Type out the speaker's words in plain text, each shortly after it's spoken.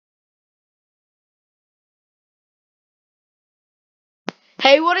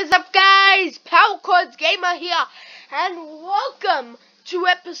Hey, what is up, guys? Power Chords Gamer here, and welcome to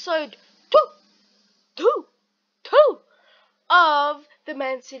episode 2 of the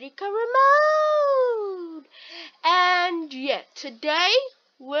Man City Career Mode. And yeah, today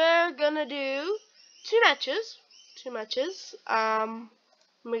we're gonna do two matches. Let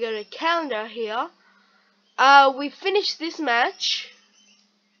me go to calendar here. We finished this match.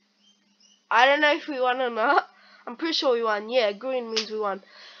 I don't know if we won or not. I'm pretty sure we won. Yeah, green means we won.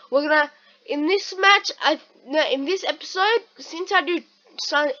 We're gonna in this match. In this episode, since I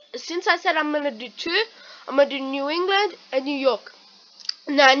said I'm gonna do two, I'm gonna do New England and New York.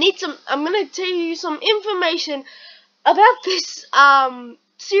 Now I'm gonna tell you some information about this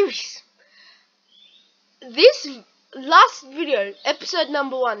series. This last video, episode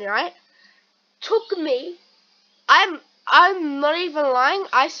number 1, right, took me. I'm not even lying.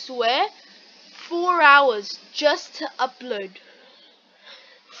 I swear. 4 hours just to upload.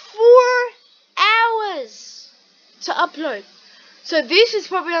 4 hours to upload. So this is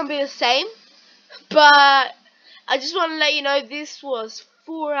probably gonna be the same, but I just want to let you know this was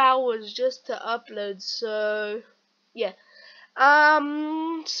 4 hours just to upload. So yeah.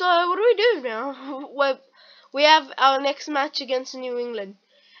 So what do we do now? We have our next match against New England,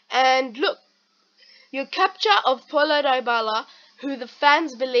 and look, your capture of Paulo Dybala, who the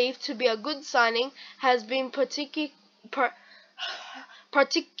fans believe to be a good signing, has been particularly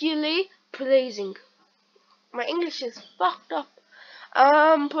pleasing. My English is fucked up.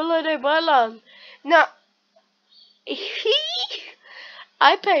 Paulo Dybala. Now,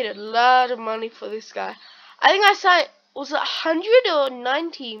 I paid a lot of money for this guy. I think I signed, was it 100 or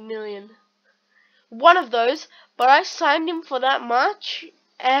 90 million? One of those, but I signed him for that much,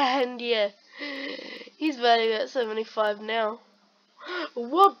 and yeah, he's valued at 75 now.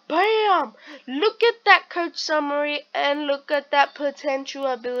 What, bam! Look at that coach summary and look at that potential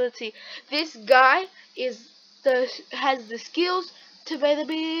ability. This guy has the skills to pay the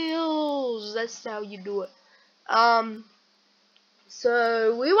bills. That's how you do it.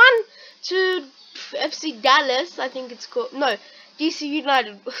 So we won to FC Dallas, I think it's called. No, DC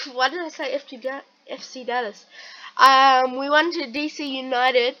United. Why did I say FC Dallas? We won to DC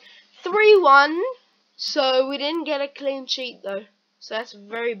United 3-1. So we didn't get a clean sheet though. So that's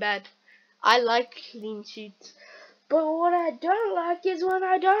very bad. I like clean sheets. But what I don't like is when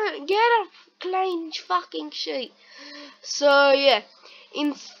I don't get a clean fucking sheet. So yeah.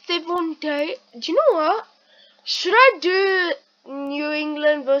 In 7 days, do you know what? Should I do New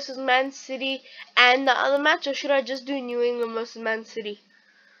England versus Man City and the other match, or should I just do New England versus Man City?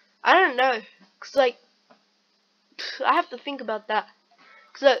 I don't know. Cause like, I have to think about that.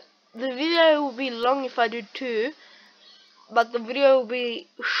 Cause like, the video will be long if I do 2, but the video will be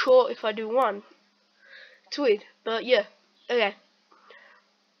short if I do 1. It's weird, but yeah, okay.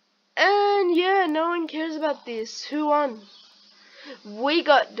 And yeah, no one cares about this. Who won? We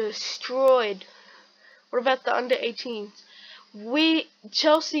got destroyed. What about the under 18s?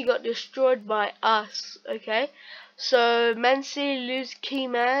 Chelsea got destroyed by us. Okay, so Man City lose key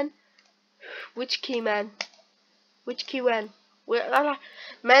man. Which key man? Which key man?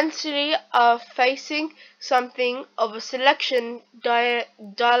 Man City are facing something of a selection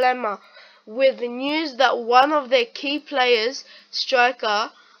dilemma, with the news that one of their key players,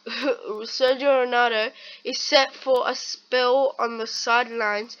 striker Sergio Ronaldo, is set for a spell on the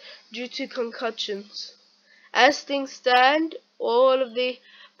sidelines due to concussions. As things stand, all of the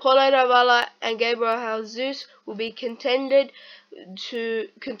Paulo Dybala and Gabriel Jesus will be contenders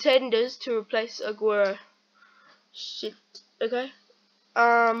to replace Aguero. Shit. Okay.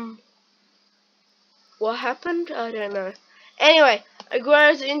 What happened? I don't know. Anyway,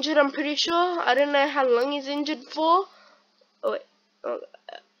 Aguero's injured, I'm pretty sure. I don't know how long he's injured for. Oh wait. Oh,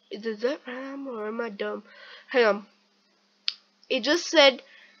 is that RAM or am I dumb? Hang on. It just said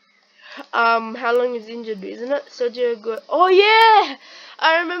how long he's injured, isn't it? Sergio Aguero. Oh yeah!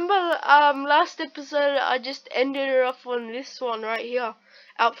 I remember last episode I just ended it off on this one right here.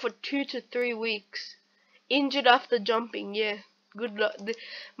 Out for 2 to 3 weeks. Injured after jumping, yeah. Good luck.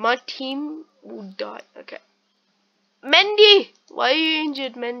 My team will die. Okay. Mendy! Why are you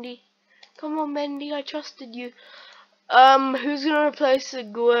injured, Mendy? Come on, Mendy, I trusted you. Who's gonna replace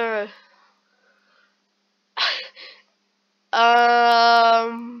Aguero? I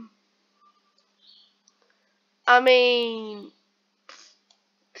mean,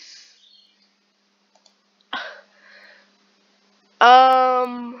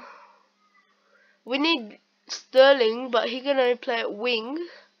 we need Sterling, but he can only play at wing.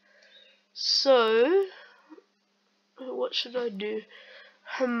 So, what should I do?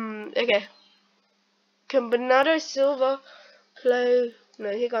 Okay. Can Bernardo Silva play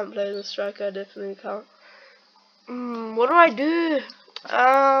No, he can't play the striker. I definitely can't. What do I do?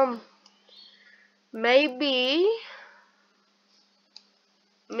 Maybe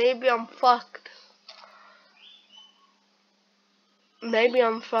I'm fucked. Maybe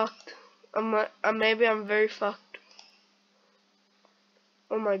I'm fucked. Maybe I'm very fucked.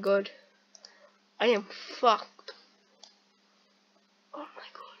 Oh my god. I am fucked. Oh my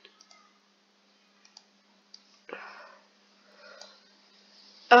god.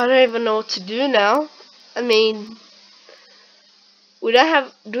 I don't even know what to do now. I mean,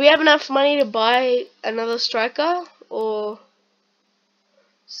 do we have enough money to buy another striker? Or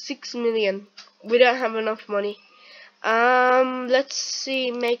 6 million? We don't have enough money. Let's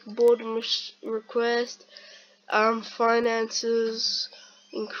see, make board request, finances,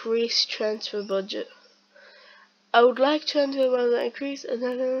 increase transfer budget. I would like transfer budget increase, and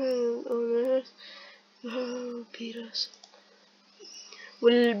then Peters.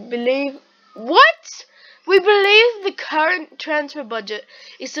 We believe what? We believe the current transfer budget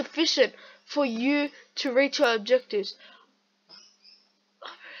is sufficient for you to reach your objectives.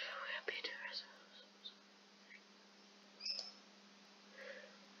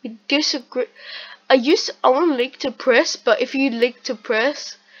 We disagree. I want league to press, but if you league to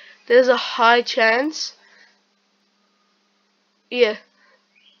press, there's a high chance. Yeah,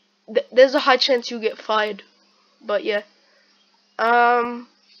 there's a high chance you get fired. But yeah.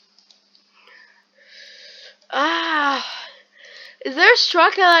 Is there a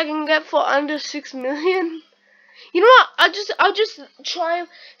striker I can get for under 6 million? You know what? I'll just try and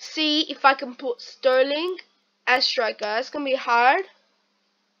see if I can put Sterling as striker. It's gonna be hard,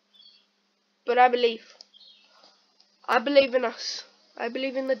 but I believe in us. I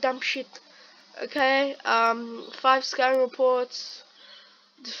believe in the dumb shit. Okay. 5 scouting reports.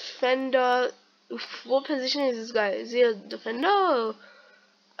 Defender. What position is this guy? Is he a defender?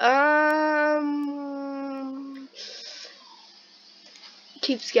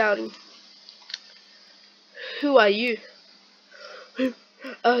 Keep scouting. Who are you? Who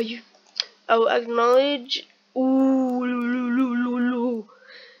are you? I will acknowledge.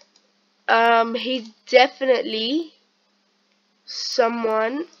 He's definitely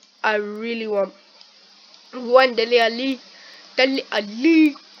someone I really want. One Dele Ali.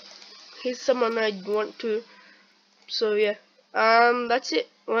 He's someone I want to. So yeah. That's it.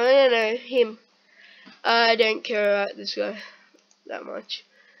 Well, I don't know him. I don't care about this guy that much.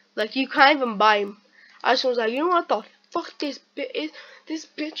 Like, you can't even buy him. I just was like, you know what the fuck, this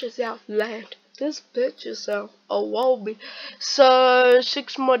bitch is outland. This bitch is a wobby. So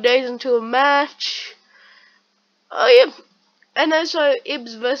 6 more days until a match. Oh yeah. And also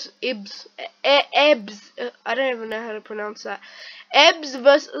Ibs versus Ibs. Ebs. I don't even know how to pronounce that. Ebs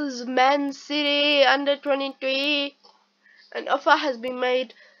versus Man City under 23. An offer has been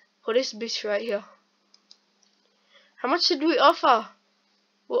made for this bitch right here. How much did we offer?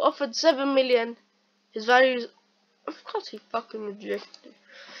 We offered 7 million. His value is, of course, he fucking rejected.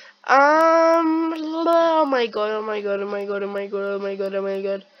 Oh my god, oh my god, oh my god, oh my god, oh my god, oh my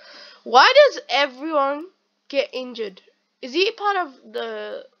god. Why does everyone get injured? Is he part of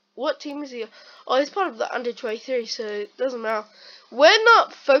the, what team is he? Oh, he's part of the under 23, so it doesn't matter. We're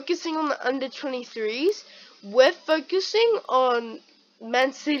not focusing on the under 23s. We're focusing on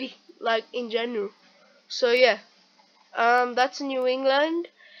Man City, like, in general. So yeah, that's New England.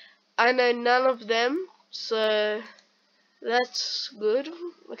 I know none of them, so that's good.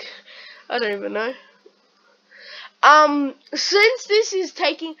 I don't even know. Since this is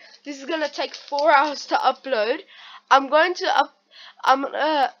gonna take 4 hours to upload, I'm going to I'm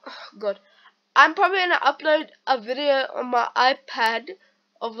probably gonna upload a video on my iPad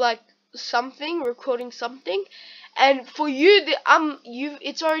of like something, recording something, and for you,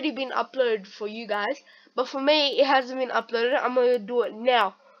 it's already been uploaded for you guys, but for me, it hasn't been uploaded. I'm gonna do it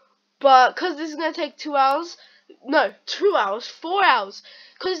now. But because this is going to take 2 hours, no, 2 hours, 4 hours.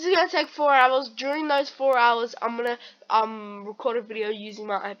 Because this is going to take 4 hours, during those 4 hours, I'm going to record a video using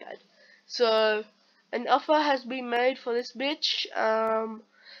my iPad. So, an offer has been made for this bitch.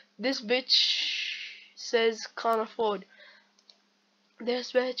 This bitch says can't afford.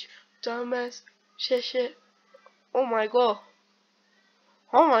 This bitch, dumbass, shit. Oh my god.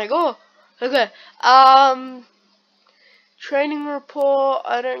 Oh my god. Okay, training report,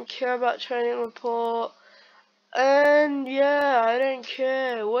 I don't care about training report. And yeah, I don't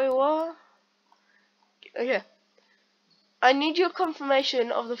care. Wait, what? Okay. I need your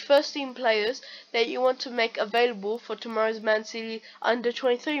confirmation of the first team players that you want to make available for tomorrow's Man City under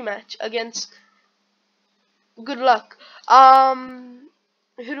 23 match against. Good luck. Who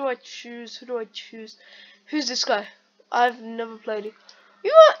do I choose? Who's this guy? I've never played it.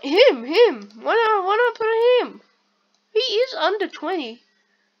 You want him. Why not put him? He is under 20.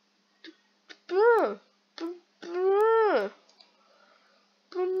 Bruh. Bruh.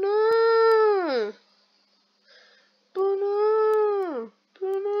 Bruh.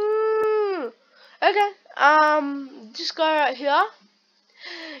 Okay, just go right here.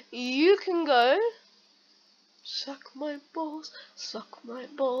 You can go. Suck my balls, suck my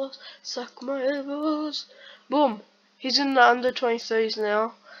balls, suck my balls. Boom. He's in the under 23s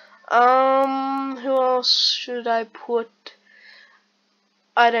now. Who else should I put?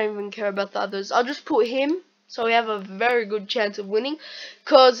 I don't even care about the others. I'll just put him, so we have a very good chance of winning.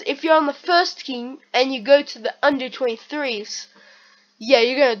 Because if you're on the first team and you go to the under 23s, yeah,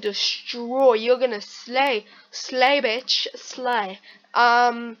 you're gonna destroy. You're gonna slay, bitch, slay.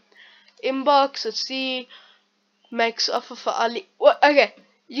 Inbox. Let's see. Makes offer for Ali. What? Okay,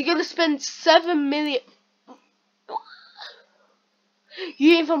 you're gonna spend 7 million.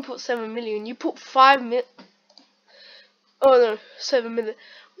 You didn't even put 7 million. You put 5 million. Oh no, 7 million.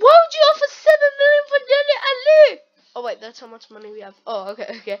 Why would you offer 7 million for Dele Ali? Oh wait, that's how much money we have. Oh,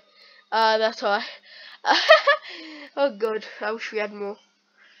 okay. That's why. Oh god, I wish we had more.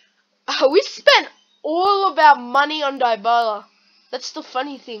 We spent all of our money on Dybala. That's the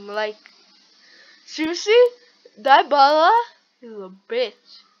funny thing. Like, seriously, Dybala is a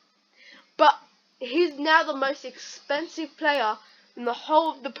bitch. But he's now the most expensive player in the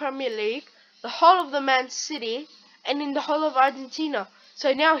whole of the Premier League, the whole of the Man City, and in the whole of Argentina.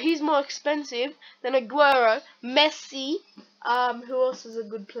 So now he's more expensive than Aguero, Messi. Who else is a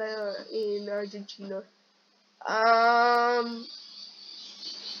good player in Argentina?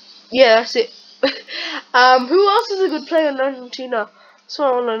 Yeah, that's it. Who else is a good player in Argentina? That's what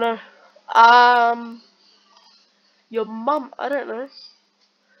I want to know. Your mum. I don't know.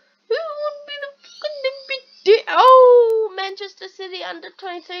 Who would be the fucking big? Oh, Manchester City under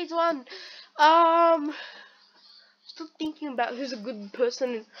 23s won. Still thinking about who's a good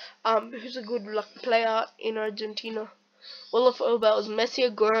person. Who's a good player in Argentina. Well, if it was Messi,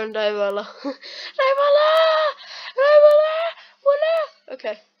 Aguero, and Dybala. Dybala.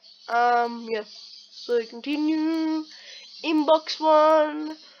 Okay. Yeah. So continue. Inbox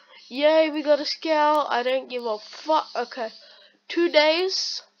one. Yay, we got a scout. I don't give a fuck. Okay. 2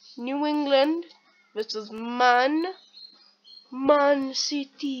 days. New England versus Man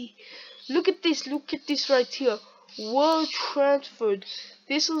City. Look at this right here. World transferred.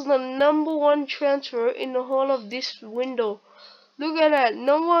 This is the #1 transfer in the whole of this window. Look at that.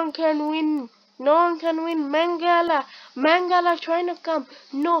 No one can win. Mangala trying to come.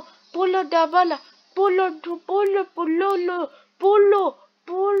 No. Polo Davala. Polo.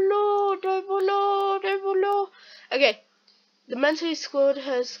 Okay. The Man City squad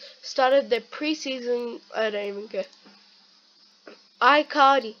has started their preseason. I don't even care.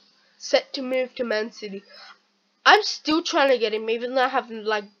 Icardi set to move to Man City. I'm still trying to get him, even though I have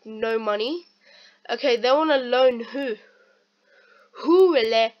like no money. Okay, they want to loan who? Who?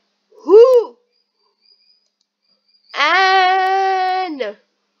 And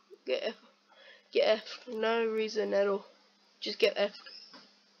get F. No reason at all. Just get F.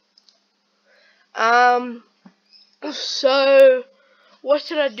 So what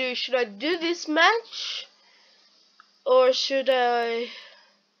should I do? Should I do this match? Or should I...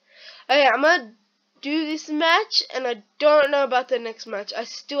 Okay, I'm gonna do this match, and I don't know about the next match. I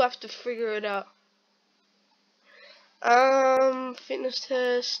still have to figure it out. Fitness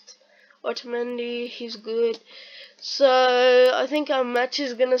test. Otamendi, he's good. So I think our match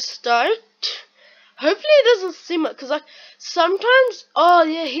is gonna start. Hopefully it doesn't seem like, cause like sometimes. Oh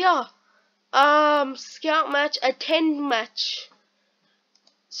yeah, here. Scout match, attend match.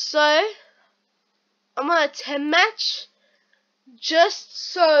 So I'm gonna attend match,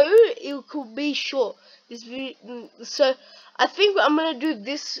 just so it could be short. So I think I'm gonna do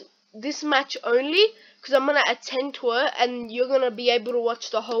this match only, because I'm gonna attend to it, and you're gonna be able to watch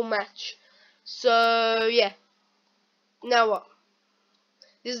the whole match. So yeah. Now what?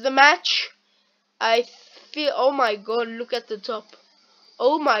 This is the match. I feel. Oh my god! Look at the top.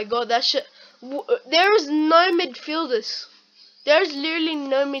 Oh my god! That shit. There is no midfielders. There is literally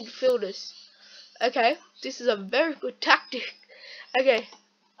no midfielders. Okay, this is a very good tactic. Okay,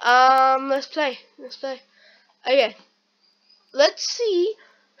 let's play. Okay, let's see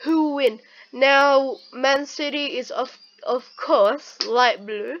who will win. Now, Man City is of course light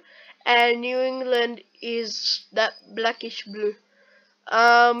blue, and New England is that blackish blue.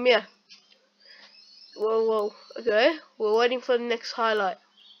 Yeah. Whoa. Okay, we're waiting for the next highlight.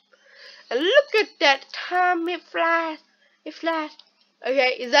 And look at that time, it flies.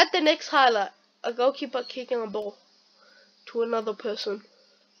 Okay, is that the next highlight? A goalkeeper kicking a ball to another person.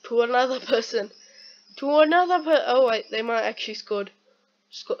 to another person. To another oh wait, they might actually scored.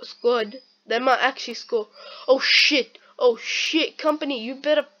 Scored. They might actually score. Oh shit. Oh shit. Company, you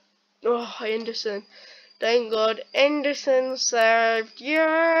better. Oh, Anderson. Thank God. Anderson saved.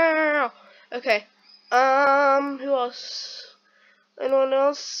 Yeah. Okay. Who else? Anyone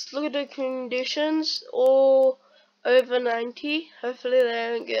else? Look at the conditions. All over 90. Hopefully they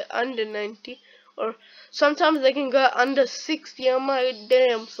don't get under 90. Or sometimes they can go under 60. Oh my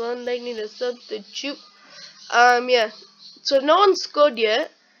damn son. They need a substitute. Yeah. So no one scored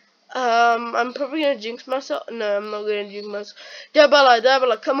yet. I'm probably gonna jinx myself. No, I'm not gonna jinx myself.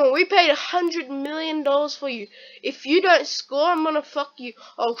 Dabala, come on. We paid $100 million for you. If you don't score, I'm gonna fuck you.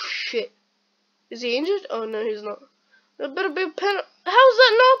 Oh shit. Is he injured? Oh no, he's not. There better be a penalty. How's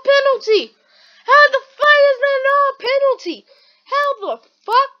that not a penalty? How the fuck is that not a penalty? How the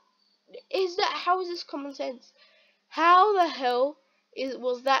fuck is that? How is this common sense? How the hell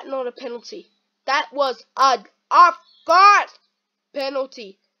was that not a penalty? That was a first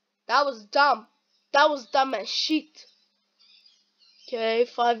penalty. That was dumb. That was dumb as shit. Okay,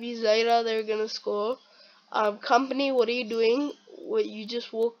 5 years later, they're gonna score. Company, what are you doing? What, you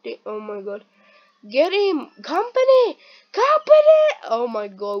just walked in? Oh my god. Get him! Company! Company! Oh my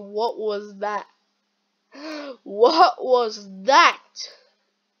god, what was that? What was that?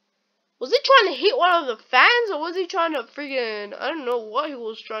 Was he trying to hit one of the fans, or was he trying to friggin', I don't know what he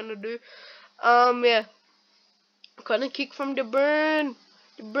was trying to do. Yeah. Gonna kick from the burn.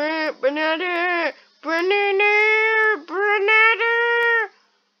 Bernardo.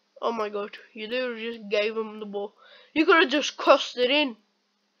 Oh my god, you literally just gave him the ball. You could have just crossed it in.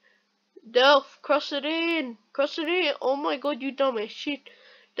 Delph, cross it in. Cross it in. Oh my god, you dumb as shit.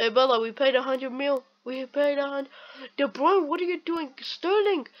 Dybala, we paid 100 mil. We paid 100. De Bruyne, what are you doing?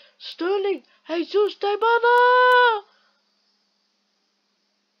 Sterling. Jesus, Dybala.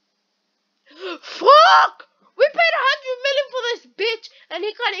 Fuck! We paid 100 million for this bitch, and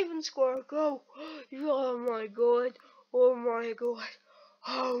he can't even score a goal. Oh my god. Oh my god.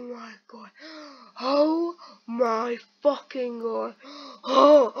 Oh my god. Oh my fucking god.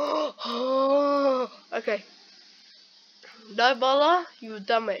 Okay. Dybala, you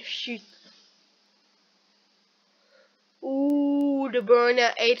dumb as shit. Ooh, De Bruyne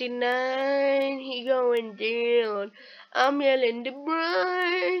at 89. He going down. I'm yelling De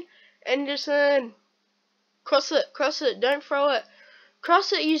Bruyne. Anderson. Cross it, don't throw it.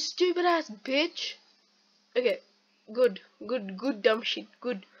 Cross it, you stupid ass bitch. Okay, good, dumb shit,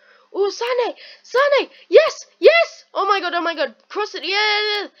 good. Oh, Sane, yes. Oh my god, cross it,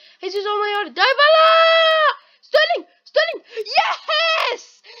 yeah. Jesus, oh my god, Dybala! Sterling,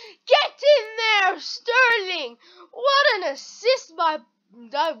 yes! Get in there, Sterling! What an assist by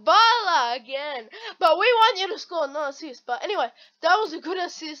Dybala again. But we want you to score, no assist. But anyway, that was a good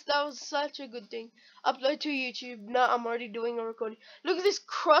assist. That was such a good thing. Upload to YouTube. No, I'm already doing a recording. Look at this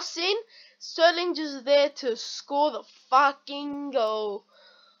crossing. Sterling just there to score the fucking goal.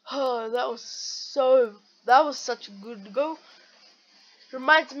 Oh, that was such a good goal.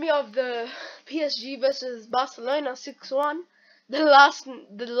 Reminds me of the PSG versus Barcelona 6-1. The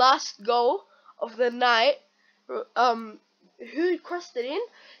last goal of the night. Who crossed it in?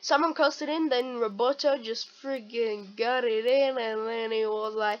 Someone crossed it in, then Roberto just friggin' got it in, and then it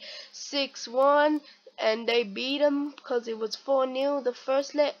was like 6-1, and they beat him because it was 4-0 the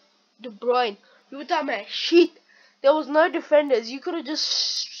first leg. De Bruyne, you dumb as shit. There was no defenders. You could have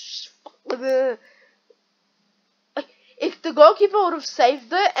just if the goalkeeper would have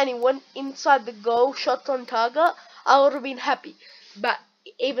saved it and it went inside the goal, shot on target, I would have been happy. But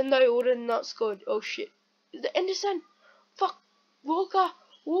even though it would have not scored, oh shit. The Anderson, fuck, Walker,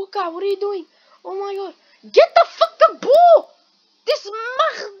 what are you doing? Oh my god, get the fucking ball! This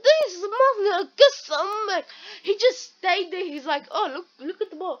he just stayed there. He's like, oh look at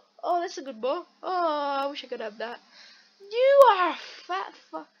the ball. Oh, that's a good ball. Oh, I wish I could have that. You are fat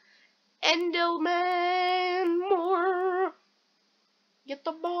fuck. Endelman more. Get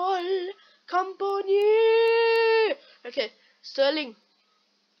the ball, company. Okay, Sterling,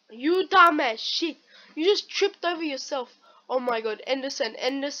 you dumb ass shit. You just tripped over yourself. Oh my god, Anderson,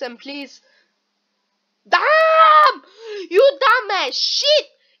 please. Damn! You dumb ass shit.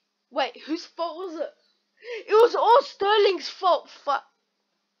 Wait, whose fault was it? It was all Sterling's fault.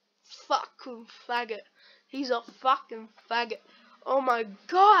 Fucking faggot. He's a fucking faggot. Oh my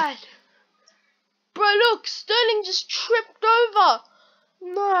god. Bro, look, Sterling just tripped over.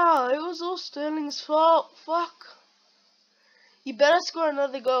 No, it was all Sterling's fault. Fuck. You better score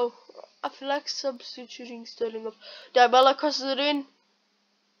another goal. I feel like substituting Sterling up. Dybala crosses it in.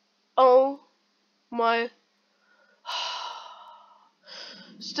 Oh my.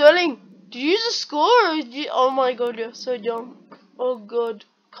 Sterling, did you just score? Or did you, oh my god, you're so dumb. Oh god,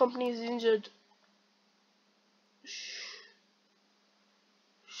 company's injured.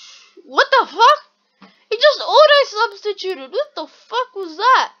 What the fuck? He just auto-substituted. What the fuck was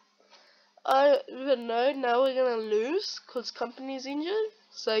that? I don't even know. Now we're gonna lose because company's injured.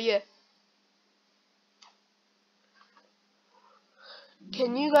 So yeah.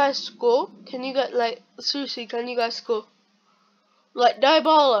 Can you guys score? Can you guys, like, seriously, can you guys score? Like,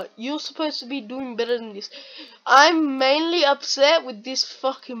 Dybala, you're supposed to be doing better than this. I'm mainly upset with this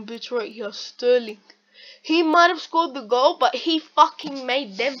fucking bitch right here, Sterling. He might have scored the goal, but he fucking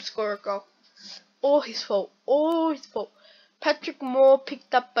made them score a goal. All his fault. All his fault. Patrick Moore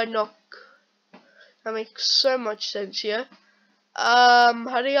picked up a knock. That makes so much sense, yeah?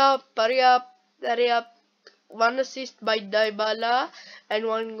 Hurry up, hurry up, hurry up. One assist by Dybala and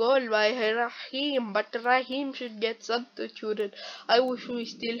one goal by Raheem, but Raheem should get substituted. I wish we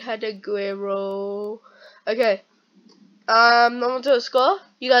still had Aguero. Okay. No one to score.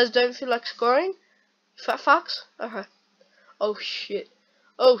 You guys don't feel like scoring? Fat fucks? Okay. Oh shit.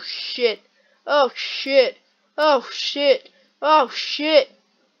 Oh shit. Oh shit. Oh shit. Oh shit.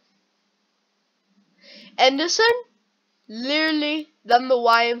 Anderson literally done the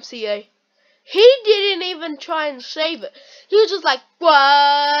YMCA. He didn't even try and save it. He was just like,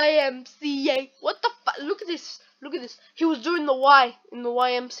 YMCA. What the fuck? Look at this. Look at this. He was doing the Y in the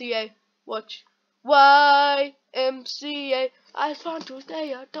YMCA. Watch. YMCA. I found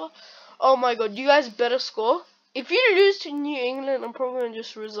today. Oh my god. You guys better score. If you lose to New England, I'm probably going to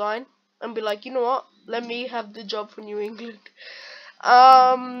just resign. And be like, you know what? Let me have the job for New England.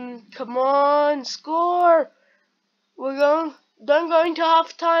 Come on. Score. We're going. Don't go into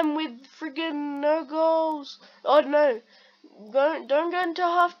halftime with friggin' no goals. Oh no. Don't go into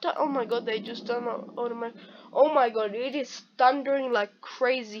halftime. Oh my god, they just done automatic. Oh my god, it is thundering like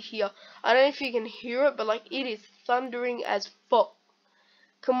crazy here. I don't know if you can hear it, but like it is thundering as fuck.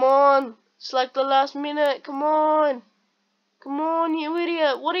 Come on. It's like the last minute. Come on. Come on, you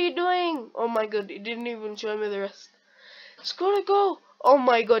idiot. What are you doing? Oh my god, it didn't even show me the rest. Score a goal. Oh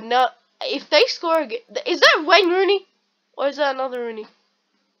my god, now if they score again. Is that Wayne Rooney? Or is that another Rooney?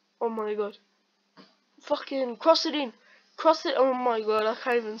 Oh my god. Fucking cross it in. Cross it. Oh my god, I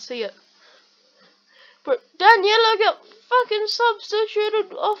can't even see it. But Daniela got fucking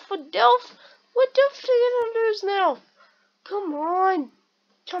substituted off for Delph. We're definitely gonna lose now. Come on.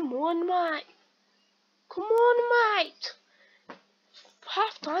 Come on, mate. Come on, mate.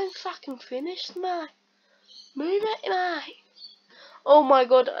 Half time fucking finished, mate. Move it, mate. Oh my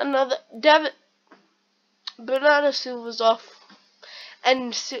god, another David. Bernardo Silva's off,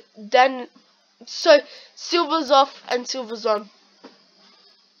 and then so Silva's off and Silva's on.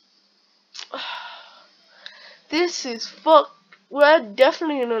 This is fuck. We're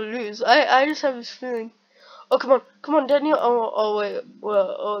definitely gonna lose. I just have this feeling. Oh come on, Daniel. Oh wait,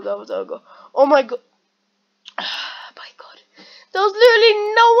 well, oh that was our goal. Oh my god, my god, there was literally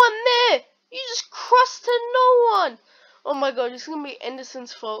no one there. You just crossed to no one. Oh my god, it's gonna be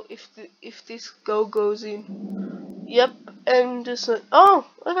Anderson's fault if this goal goes in. Yep, Anderson. Oh,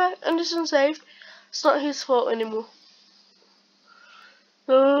 okay, Anderson saved. It's not his fault anymore.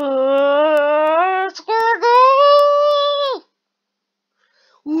 Score a goal!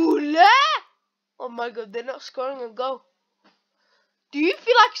 Ooh-la! Oh my god, they're not scoring a goal. Do you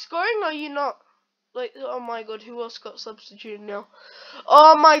feel like scoring or are you not? Like, oh my god, who else got substituted now?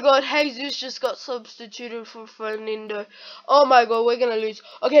 Oh my god, Jesus just got substituted for Fernando. Oh my god, we're gonna lose.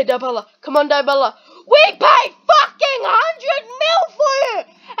 Okay, Dybala, come on, Dybala. We paid fucking 100 mil for you,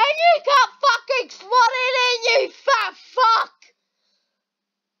 and you can't fucking slot it in, you fat fuck.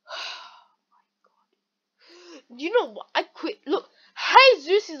 Oh my god. You know what? I quit. Look,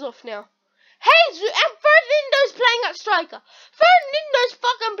 Jesus is off now. Jesus, and Fernando's playing at striker. Fernando's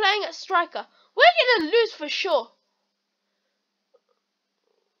fucking playing at striker. We're gonna lose for sure.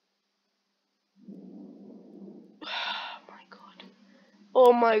 Oh my god.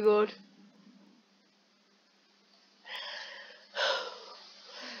 Oh my god.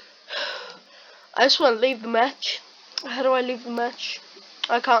 I just want to leave the match. How do I leave the match?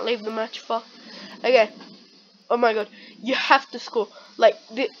 I can't leave the match, fuck. Okay. Oh my god. You have to score. Like,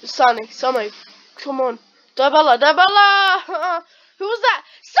 Sane, come on. Dybala. Who was that?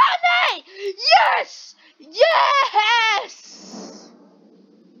 Sane! Yes! Yes!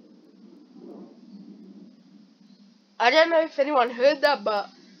 I don't know if anyone heard that, but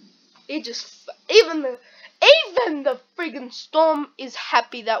it just even the friggin' Storm is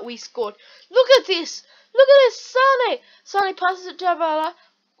happy that we scored. Look at this. Look at this, Sane. Sane passes it to Dybala.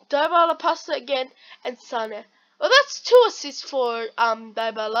 Dybala passes it again, and Sane. Well, that's 2 assists for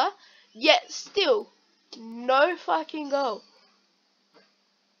Dybala. Yet still, no fucking goal.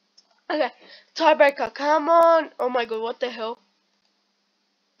 Okay, tiebreaker. Come on. Oh my god, what the hell?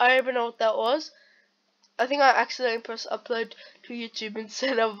 I don't even know what that was. I think I accidentally pressed upload to YouTube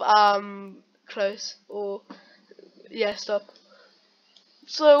instead of close or yeah, stop.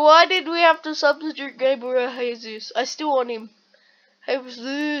 So why did we have to substitute Gabriel Jesus? I still want him.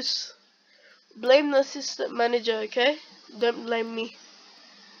 Jesus. Blame the assistant manager, okay? Don't blame me.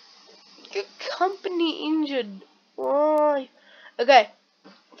 Your company injured. Why? Okay.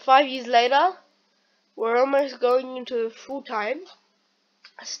 5 years later, we're almost going into full time.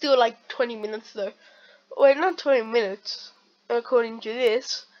 Still like 20 minutes though. Wait, not 20 minutes. According to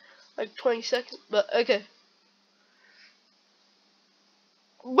this. Like 20 seconds. But okay.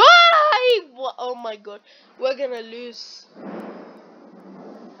 Bye! What? Oh my god. We're gonna lose.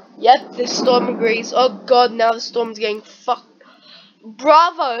 Yep, the Storm agrees. Oh god, now the Storm's getting fucked.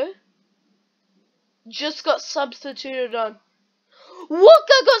 Bravo just got substituted on.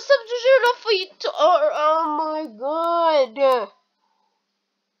 Walker got substituted on for you. Oh my god.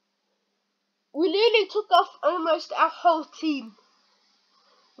 We literally took off almost our whole team.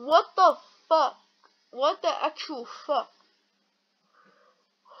 What the fuck? What the actual fuck?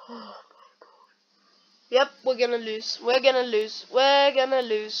 Yep, we're gonna lose. We're gonna lose. We're gonna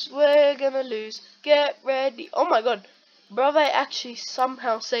lose. We're gonna lose. Get ready. Oh my god. Bravo actually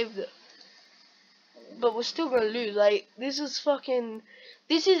somehow saved it. But we're still gonna lose. Like, this is fucking...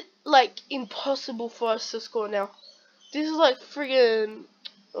 This is, like, impossible for us to score now. This is like friggin...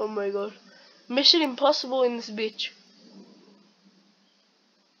 Oh my god. Mission impossible in this bitch.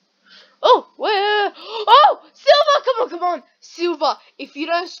 Oh, where? Oh, Silva, come on, come on. Silva, if you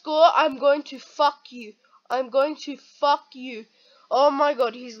don't score, I'm going to fuck you. I'm going to fuck you. Oh my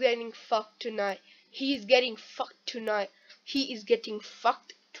god, he's getting fucked tonight. He's getting fucked tonight. He is getting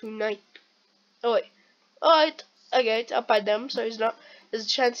fucked tonight. Oh wait. Alright. Okay, it's up by them, so he's not. There's a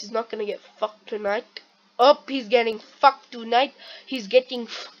chance he's not gonna get fucked tonight. Oh, he's getting fucked tonight. He's getting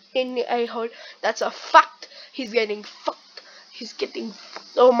fucked in the a-hole. That's a fact. He's getting fucked. He's getting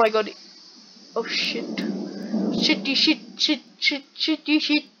fucked. Oh my god. Oh shit. Shitty shit, shit, shit, shitty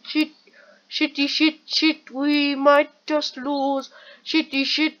shit, shit. Shitty shit, shit, we might just lose. Shitty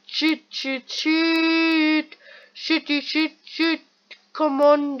shit, shit, shit, shit. Shitty shit, shit, come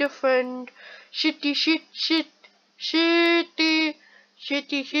on defend. Shitty shit, shit, shitty.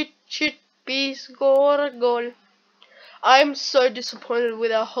 Shitty shit, shit, please score a goal. I'm so disappointed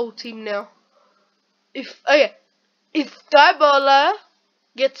with our whole team now. If Dybala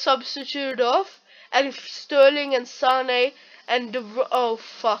gets substituted off, and if Sterling and Sane and oh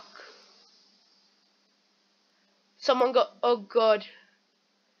fuck. Someone got, oh god.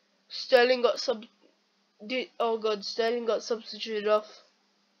 Sterling got oh god, Sterling got substituted off.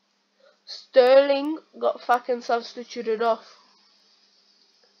 Sterling got fucking substituted off.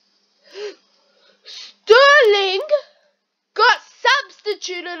 Sterling got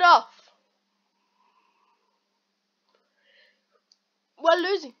substituted off. We're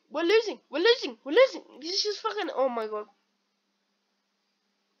losing. We're losing. We're losing. We're losing. This is just fucking, oh my god.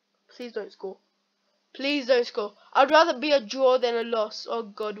 Please don't score. Please don't score. I'd rather be a draw than a loss. Oh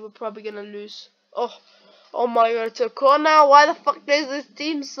god, we're probably gonna lose. Oh my god, it's a corner. Why the fuck does this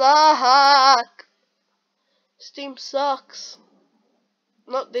team suck? This team sucks.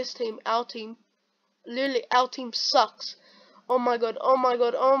 Not this team, our team. Literally, our team sucks. Oh my god, oh my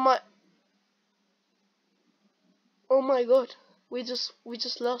god, oh my god. We just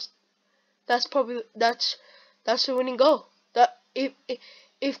lost. That's probably that's the winning goal. That if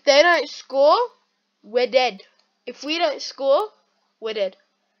they don't score, we're dead. If we don't score, we're dead.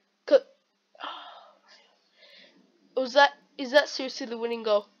 Is that seriously the winning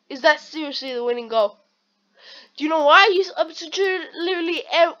goal? Is that seriously the winning goal? Do you know why you substituted literally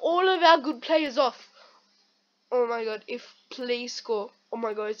all of our good players off? Oh my god, please score. Oh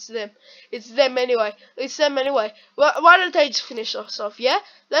my god, it's them. It's them anyway. It's them anyway. Why don't they just finish us off, yeah?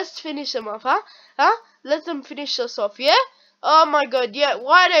 Let's finish them off, huh? Huh? Let them finish us off, yeah? Oh my god, yeah.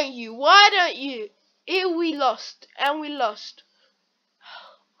 Why don't you? Why don't you? Here we lost. And we lost.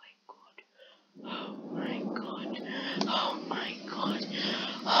 Oh my god. Oh my god.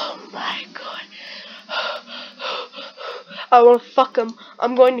 Oh my god. I wanna fuck him.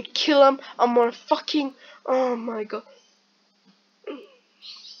 I'm going to kill him. I'm gonna fucking. Oh my god.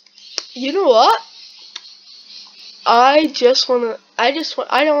 You know what? I don't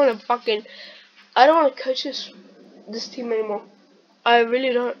wanna coach this team anymore. I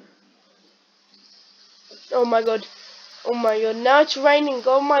really don't. Oh my god. Oh my god. Now it's raining.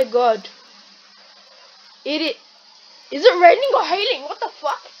 Oh my god. Is it raining or hailing? What the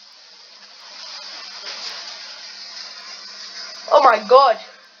fuck? Oh my god.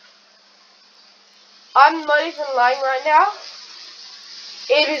 I'm not even lying right now.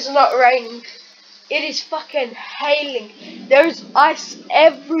 It is not raining. It is fucking hailing. There's ice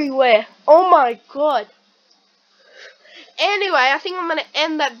everywhere. Oh my god. Anyway, I think I'm gonna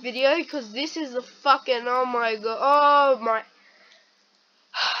end that video because this is the fucking, oh my god. Oh my.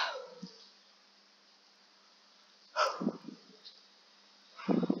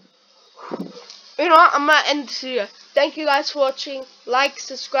 You know what? I'm gonna end this video. Thank you guys for watching. Like,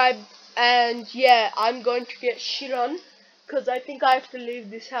 subscribe, and yeah, I'm going to get shit on because I think I have to leave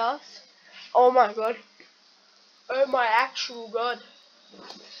this house. Oh my god. Oh my actual god.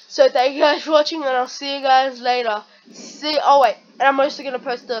 So thank you guys for watching, and I'll see you guys later. Oh wait, and I'm also gonna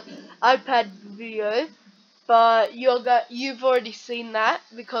post the iPad video, but you've already seen that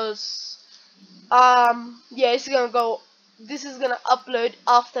because yeah, this is gonna upload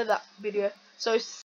after that video. So